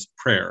look at was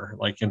prayer,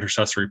 like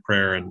intercessory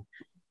prayer and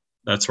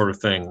that sort of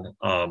thing.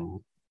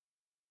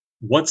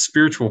 What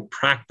spiritual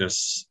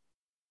practice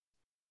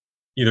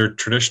either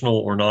traditional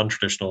or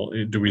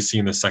non-traditional do we see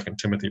in the Second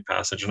Timothy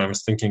passage? And I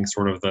was thinking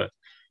sort of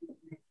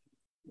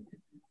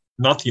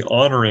not the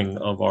honoring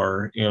of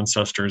our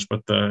ancestors,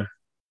 but the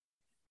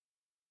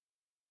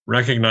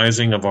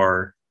recognizing of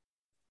our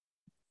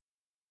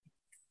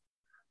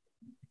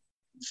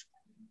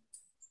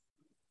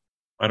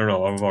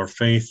of our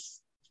faith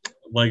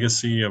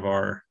legacy, of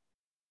our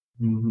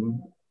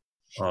and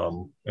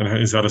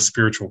is that a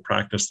spiritual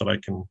practice that I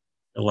can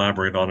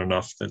elaborate on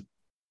enough that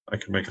I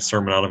can make a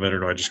sermon out of it, or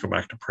do I just go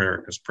back to prayer?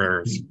 Because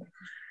prayer is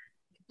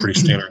pretty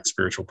standard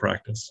spiritual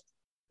practice.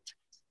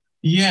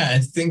 Yeah, I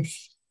think.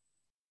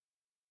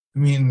 I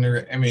mean,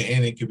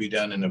 anything could be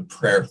done in a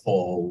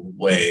prayerful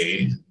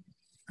way,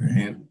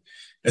 right?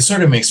 It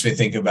sort of makes me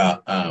think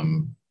about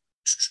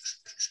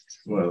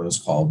what are those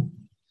called?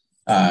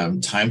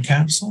 Time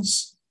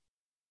capsules,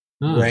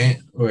 right?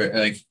 Or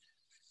like,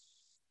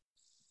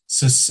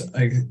 so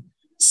like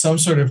some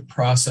sort of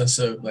process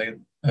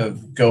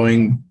of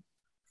going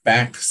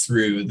back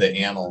through the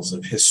annals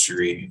of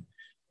history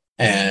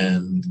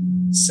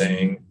and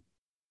saying,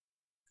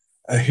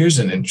 here's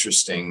an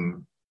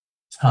interesting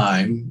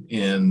time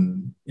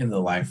in the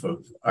life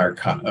of a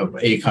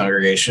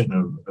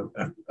congregation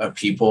of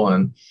people,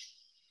 and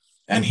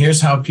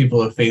here's how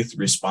people of faith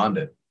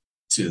responded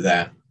to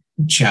that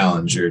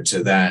challenge or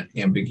to that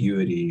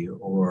ambiguity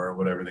or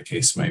whatever the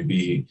case might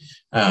be.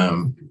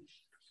 And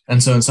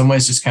so in some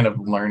ways, just kind of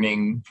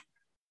learning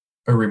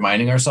or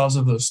reminding ourselves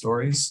of those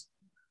stories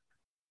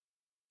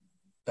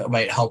that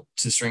might help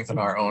to strengthen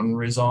our own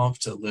resolve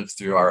to live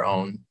through our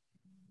own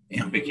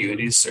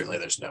ambiguities. Certainly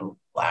there's no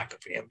lack of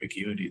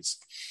ambiguities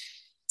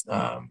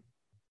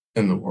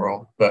in the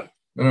world, but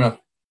I don't know.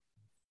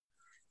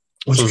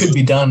 Which could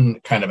be done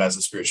kind of as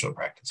a spiritual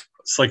practice.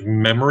 It's like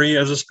memory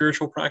as a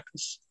spiritual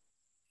practice?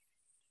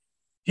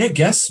 Yeah, I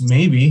guess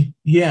maybe.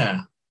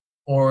 Yeah.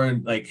 Or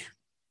like,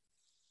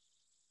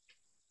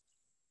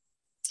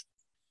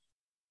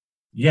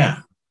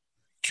 yeah,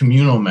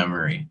 communal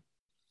memory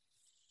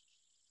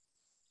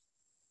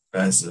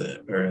as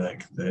or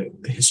like the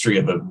history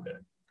of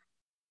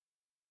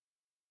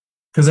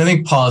because I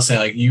think Paul is saying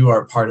like you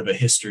are part of a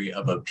history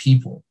of a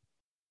people,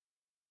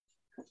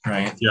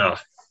 right? Yeah,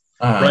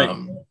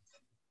 right.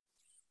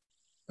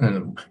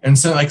 And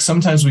so like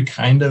sometimes we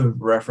kind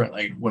of reference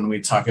like when we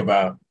talk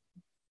about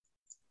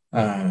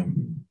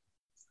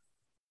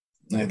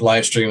like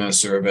live stream of a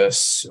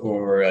service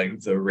or like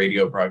the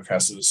radio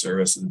broadcast of a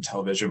service and the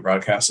television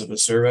broadcast of a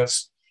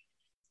service.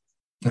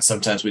 And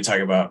sometimes we talk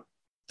about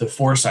the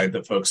foresight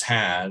that folks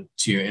had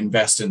to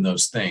invest in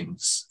those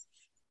things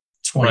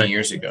 20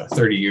 years ago,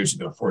 30 years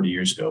ago, 40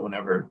 years ago,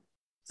 whenever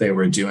they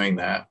were doing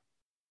that.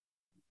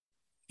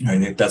 I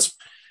think that's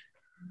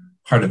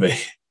part of a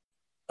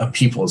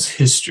people's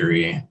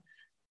history.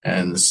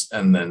 And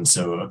then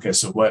so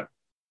what,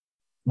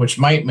 which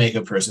might make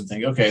a person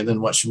think, okay, then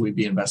what should we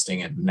be investing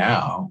in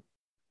now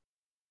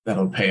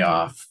that'll pay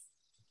off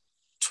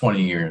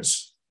 20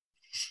 years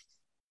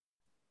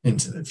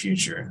into the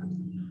future?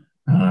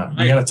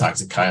 I got to talk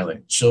to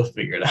Kylie. She'll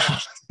figure it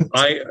out.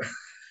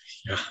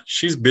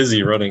 She's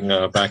busy running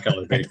Back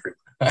Alley Bakery.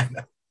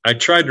 I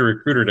tried to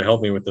recruit her to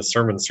help me with the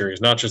sermon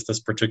series, not just this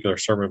particular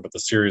sermon, but the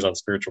series on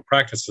spiritual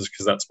practices,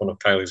 because that's one of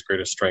Kylie's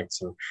greatest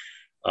strengths, and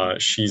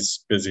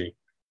she's busy.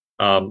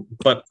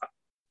 But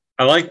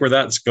I like where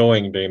that's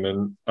going,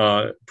 Damon,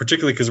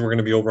 particularly because we're going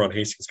to be over on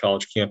Hastings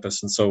College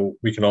campus. And so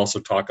we can also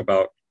talk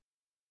about,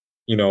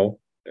 and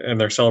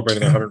they're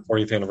celebrating their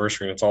 140th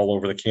anniversary and it's all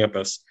over the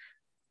campus.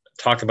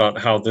 Talk about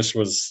how this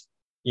was,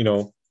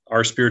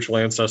 our spiritual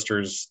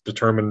ancestors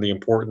determined the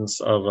importance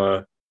of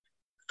a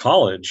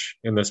college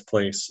in this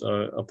place,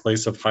 a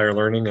place of higher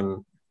learning.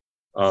 And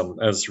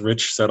as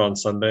Rich said on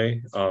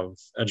Sunday, of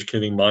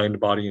educating mind,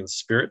 body, and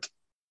spirit.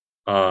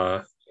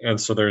 And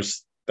so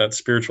there's that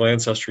spiritual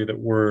ancestry that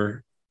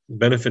we're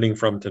benefiting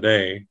from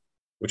today,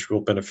 which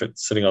will benefit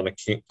sitting on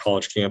the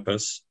college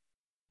campus.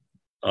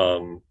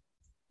 And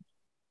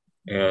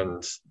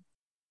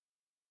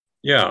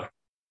yeah,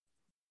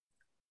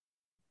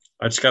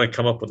 I just got to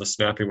come up with a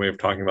snappy way of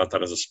talking about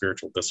that as a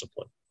spiritual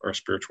discipline or a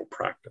spiritual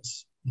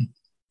practice.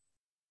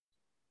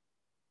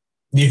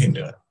 You can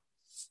do it.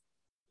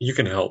 You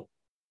can help.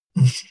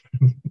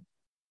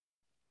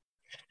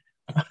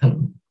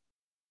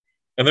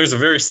 And there's a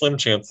very slim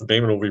chance that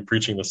Damon will be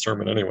preaching the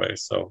sermon anyway,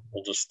 so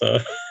we'll just...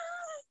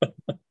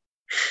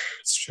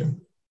 It's true.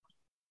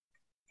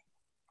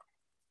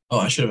 Oh,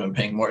 I should have been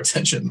paying more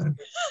attention then.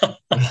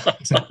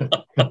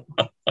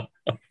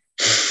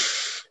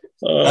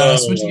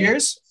 Switch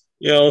gears?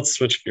 Yeah, let's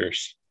switch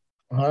gears.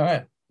 All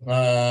right.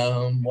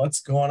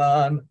 What's going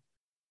on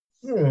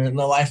in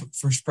the life of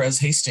First Pres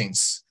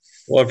Hastings?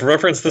 Well, I've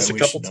referenced this a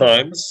couple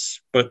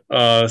times, but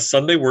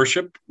Sunday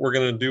worship, we're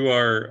going to do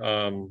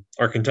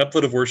our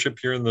contemplative worship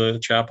here in the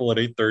chapel at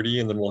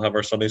 8:30, and then we'll have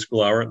our Sunday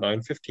school hour at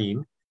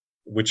 9:15,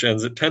 which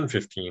ends at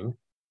 10:15.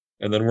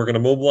 And then we're going to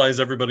mobilize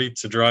everybody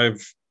to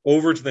drive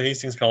over to the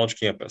Hastings College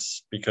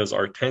campus because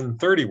our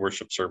 10:30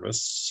 worship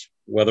service,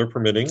 weather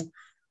permitting,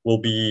 will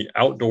be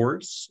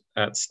outdoors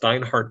at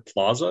Steinhardt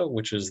Plaza,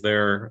 which is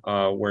there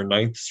where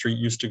 9th Street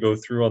used to go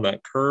through on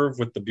that curve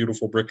with the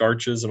beautiful brick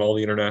arches and all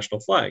the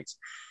international flags.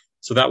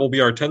 So that will be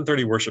our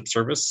 10:30 worship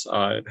service.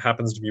 It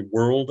happens to be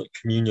World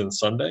Communion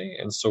Sunday,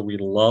 and so we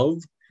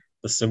love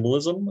the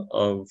symbolism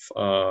of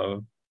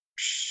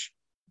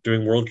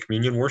doing World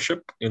Communion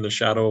worship in the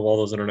shadow of all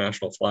those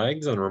international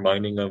flags and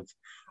reminding of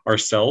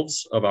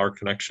ourselves of our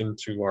connection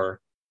to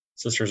our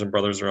sisters and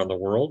brothers around the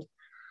world,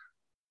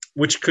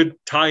 which could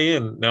tie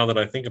in, now that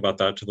I think about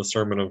that, to the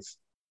sermon of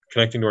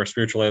connecting to our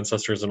spiritual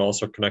ancestors and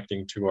also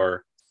connecting to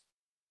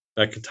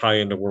that could tie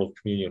into World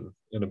Communion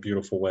in a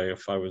beautiful way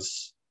if I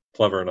was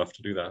clever enough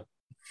to do that.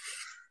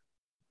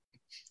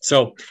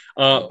 So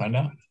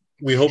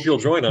we hope you'll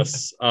join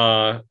us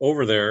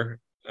over there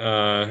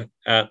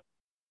at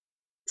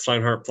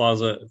Steinhardt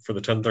Plaza for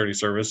the 10:30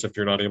 service if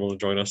you're not able to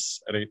join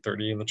us at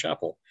 8:30 in the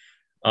chapel.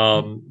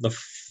 The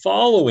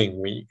following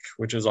week,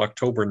 which is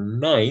October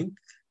 9th,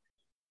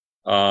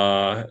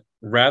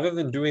 rather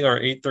than doing our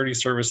 8:30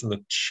 service in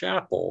the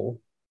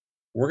chapel,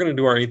 we're going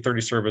to do our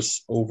 8:30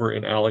 service over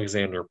in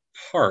Alexander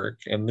Park,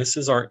 and this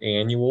is our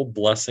annual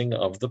Blessing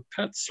of the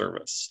Pet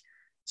service.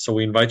 So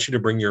we invite you to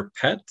bring your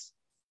pet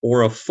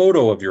or a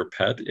photo of your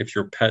pet if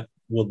your pet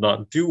will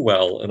not do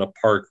well in a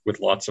park with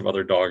lots of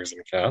other dogs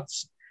and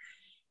cats.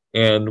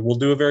 And we'll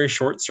do a very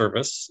short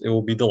service. It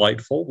will be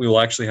delightful. We will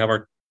actually have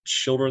our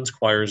children's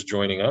choirs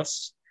joining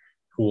us,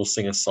 who will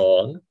sing a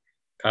song.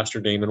 Pastor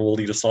Damon will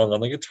lead a song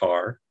on the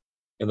guitar,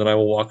 and then I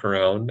will walk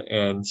around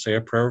and say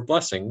a prayer of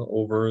blessing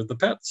over the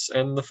pets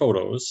and the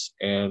photos.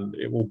 And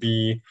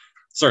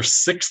it's our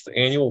 6th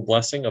annual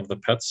Blessing of the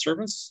Pets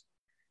service.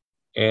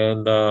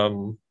 And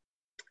I'm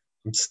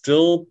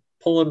still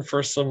pulling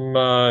for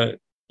some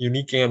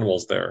unique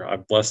animals there.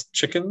 I've blessed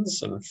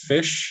chickens and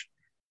fish,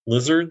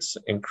 lizards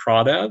and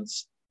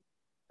crawdads,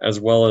 as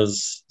well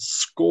as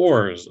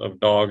scores of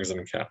dogs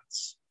and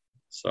cats.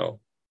 So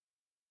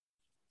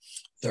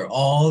they're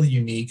all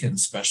unique and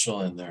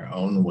special in their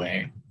own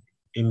way.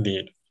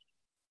 Indeed.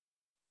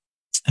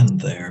 And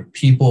their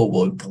people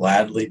will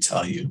gladly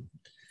tell you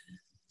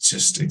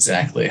just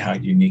exactly how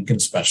unique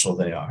and special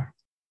they are.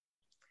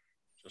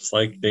 Just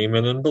like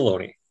Damon and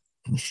Baloney.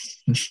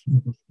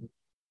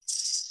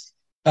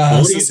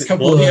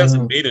 Baloney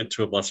hasn't made it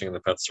to a Blessing in the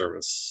Pet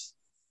service.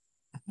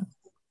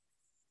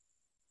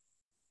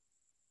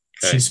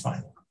 Okay. She's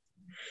fine.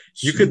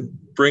 You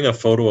could bring a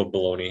photo of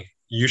Baloney.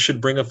 You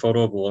should bring a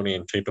photo of Baloney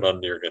and tape it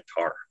onto your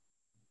guitar.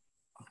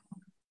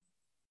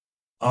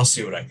 I'll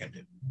see what I can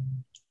do.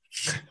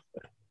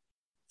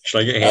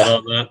 Should I get a hand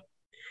on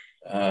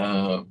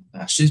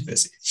that? She's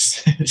busy.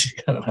 She's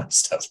got enough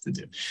stuff to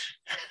do.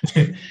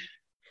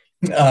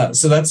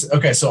 So that's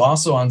okay. So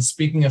also on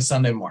speaking of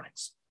Sunday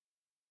mornings,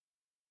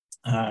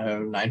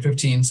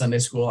 9:15 Sunday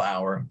school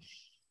hour,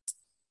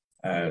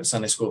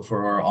 Sunday school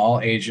for all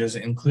ages,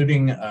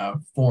 including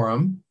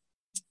forum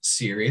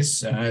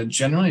series,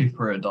 generally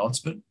for adults,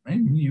 but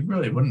you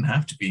really wouldn't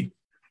have to be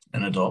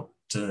an adult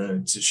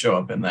to show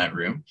up in that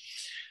room.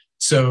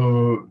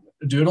 So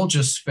Doodle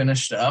just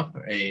finished up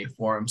a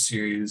forum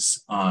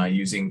series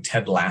using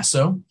Ted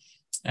Lasso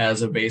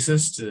as a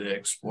basis to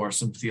explore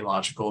some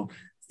theological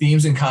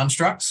themes and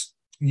constructs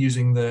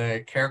using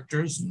the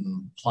characters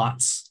and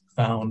plots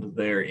found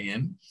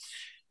therein.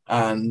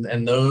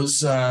 And those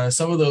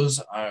some of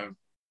those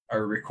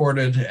are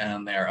recorded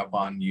and they're up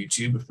on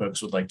YouTube if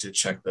folks would like to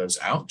check those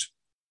out.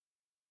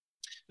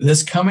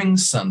 This coming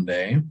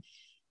Sunday,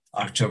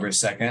 October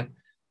 2nd,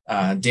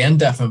 Dr. Dan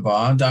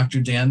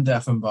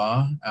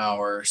Deffenbaugh,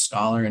 our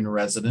scholar in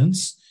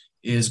residence,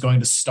 is going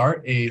to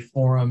start a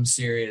forum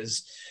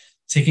series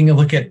taking a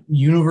look at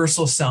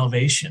universal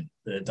salvation,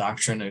 the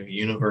doctrine of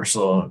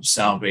universal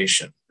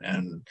salvation,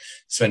 and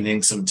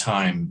spending some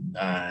time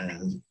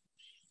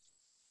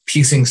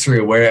piecing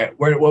through what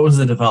was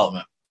the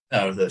development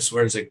of this?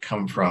 Where does it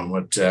come from?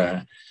 What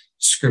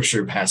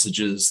scripture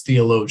passages,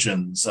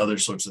 theologians, other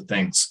sorts of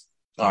things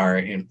are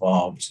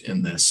involved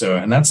in this. So,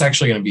 and that's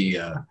actually going to be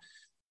a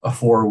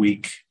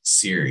 4-week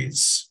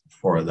series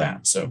for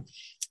that. So,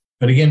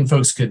 but again,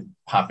 folks could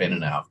pop in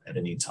and out at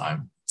any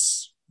time.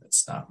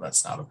 That's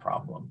not a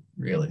problem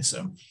really.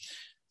 So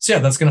yeah,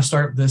 that's going to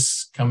start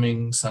this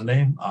coming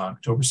Sunday,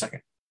 October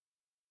 2nd.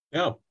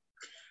 Yeah.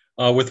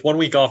 With 1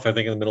 week off, I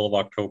think in the middle of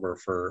October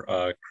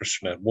for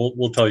Christian Ed.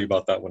 We'll tell you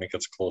about that when it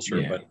gets closer.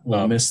 Yeah, but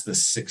we'll miss the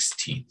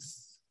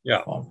 16th.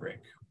 Yeah. Fall break.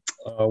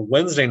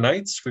 Wednesday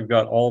nights, we've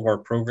got all of our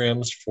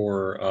programs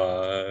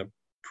for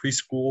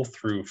preschool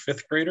through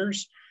 5th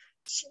graders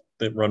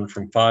that run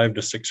from 5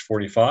 to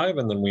 6:45,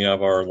 and then we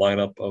have our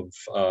lineup of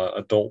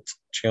adult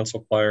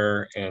chancel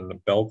choir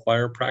and bell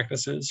choir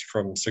practices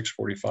from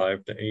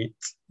 6:45 to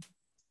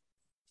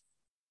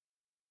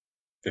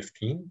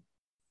 8:15.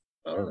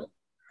 I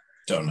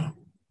don't know.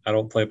 I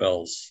don't play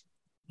bells.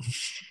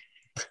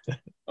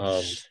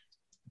 I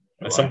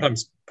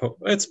sometimes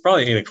it's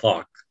probably 8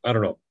 o'clock. I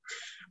don't know.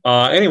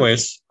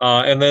 Anyways,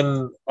 and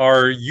then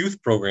our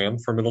youth program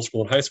for middle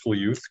school and high school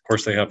youth. Of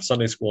course, they have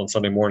Sunday school and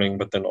Sunday morning,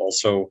 but then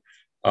also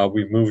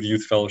We've moved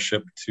youth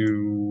fellowship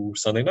to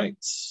Sunday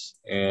nights,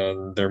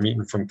 and they're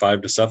meeting from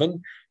 5 to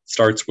 7.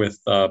 Starts with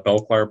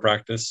bell choir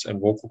practice and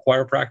vocal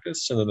choir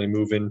practice, and then they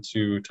move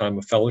into time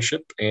of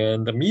fellowship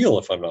and a meal,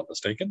 if I'm not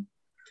mistaken.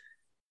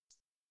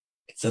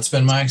 That's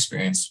been my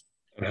experience.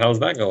 And how's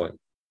that going?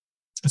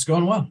 It's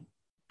going well.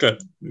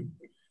 Good. We've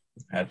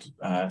had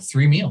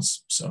 3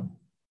 meals, so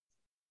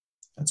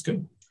that's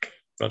good.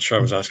 Not sure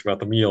I was asking about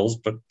the meals,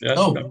 but yeah,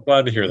 I'm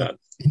glad to hear that.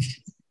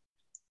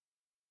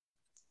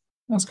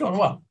 That's going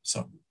well.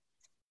 So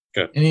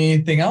good.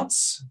 Anything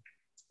else?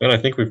 And I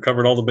think we've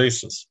covered all the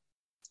bases.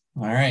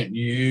 All right.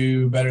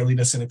 You better lead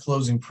us in a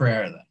closing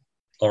prayer then.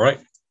 All right.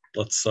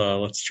 Let's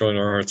join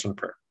our hearts in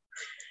prayer.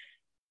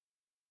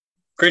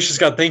 Gracious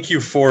God, thank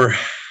you for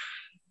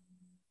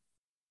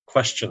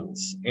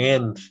questions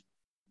and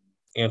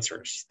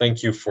answers.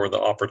 Thank you for the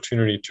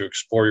opportunity to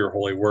explore your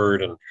holy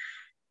word and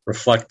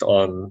reflect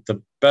on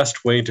the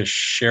best way to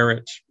share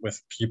it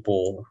with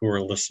people who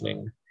are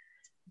listening.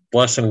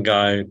 Bless and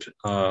guide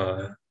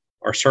our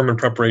sermon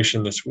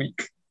preparation this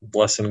week.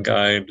 Bless and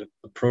guide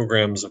the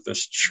programs of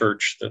this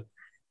church, that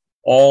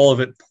all of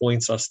it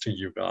points us to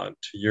you, God,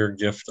 to your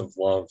gift of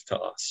love to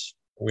us.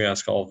 We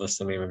ask all of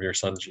this in the name of your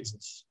Son,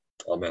 Jesus.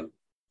 Amen.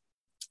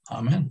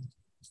 Amen.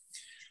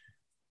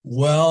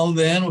 Well,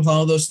 then, with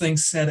all those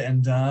things said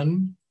and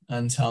done,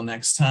 until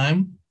next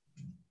time,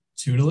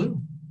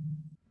 toodaloo.